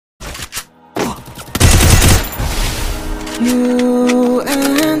You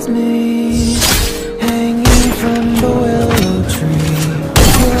and me, hanging from the willow tree,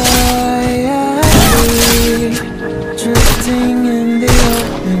 quietly drifting in the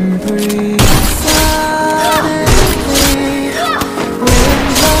open breeze. Suddenly, wind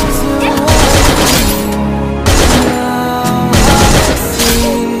blows you away. Now I see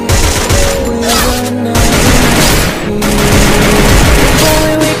we were never meant to be. If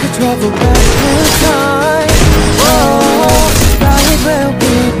only we could travel back in time. Where we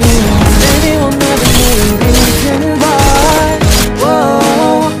belong. Maybe we'll never meet a reason why.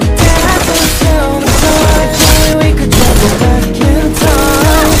 Whoa, dancing till the sun. If only we could travel back in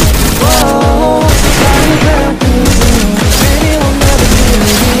time. Whoa, where we belong. Maybe we'll never meet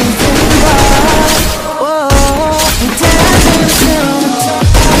a reason why. Whoa, dancing till the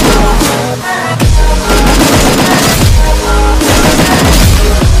sun.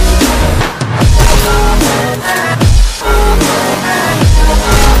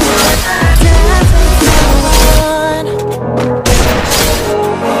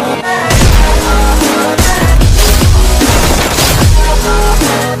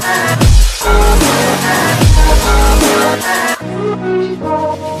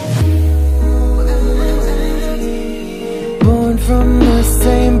 Born from the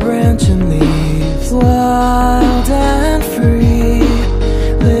same branch and leaves, wild and free,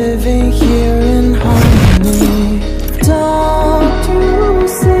 living here in harmony. Don't you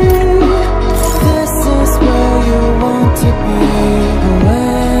see, this is where you want to be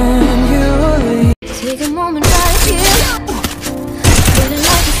when you leave. Take a moment right here, feeling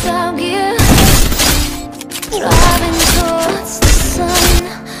like it's out gear, driving towards the sun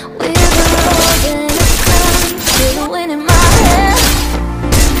with a road and a sun. Feel the wind in my hair,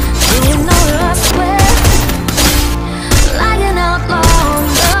 do you know where I swear, like an outlaw on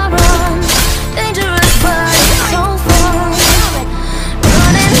the run, dangerous but it's so fun.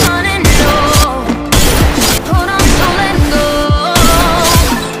 Running, running low, hold on, don't let go.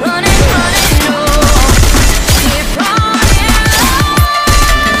 Running, running low, keep running low.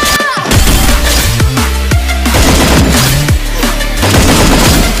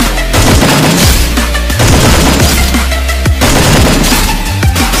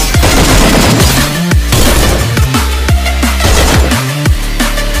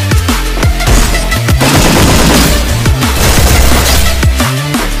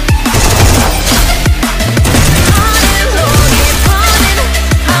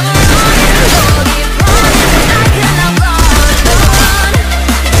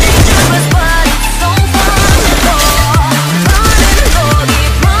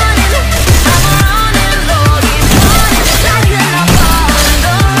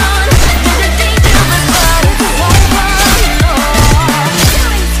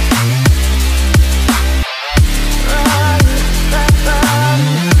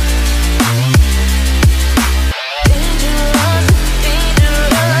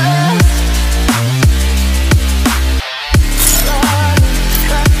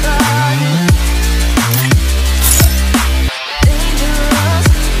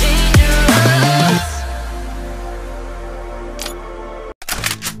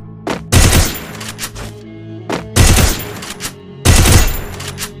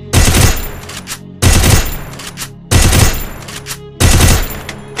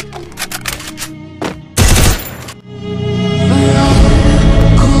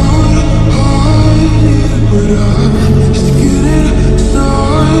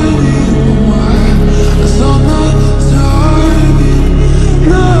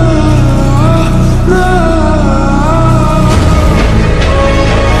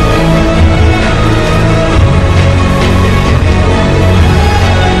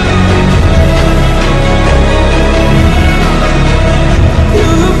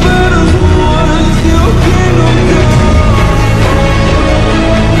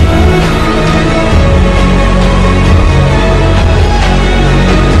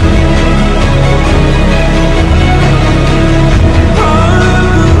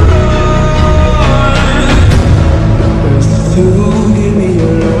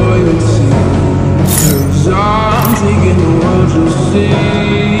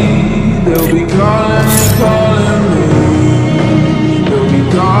 They'll be calling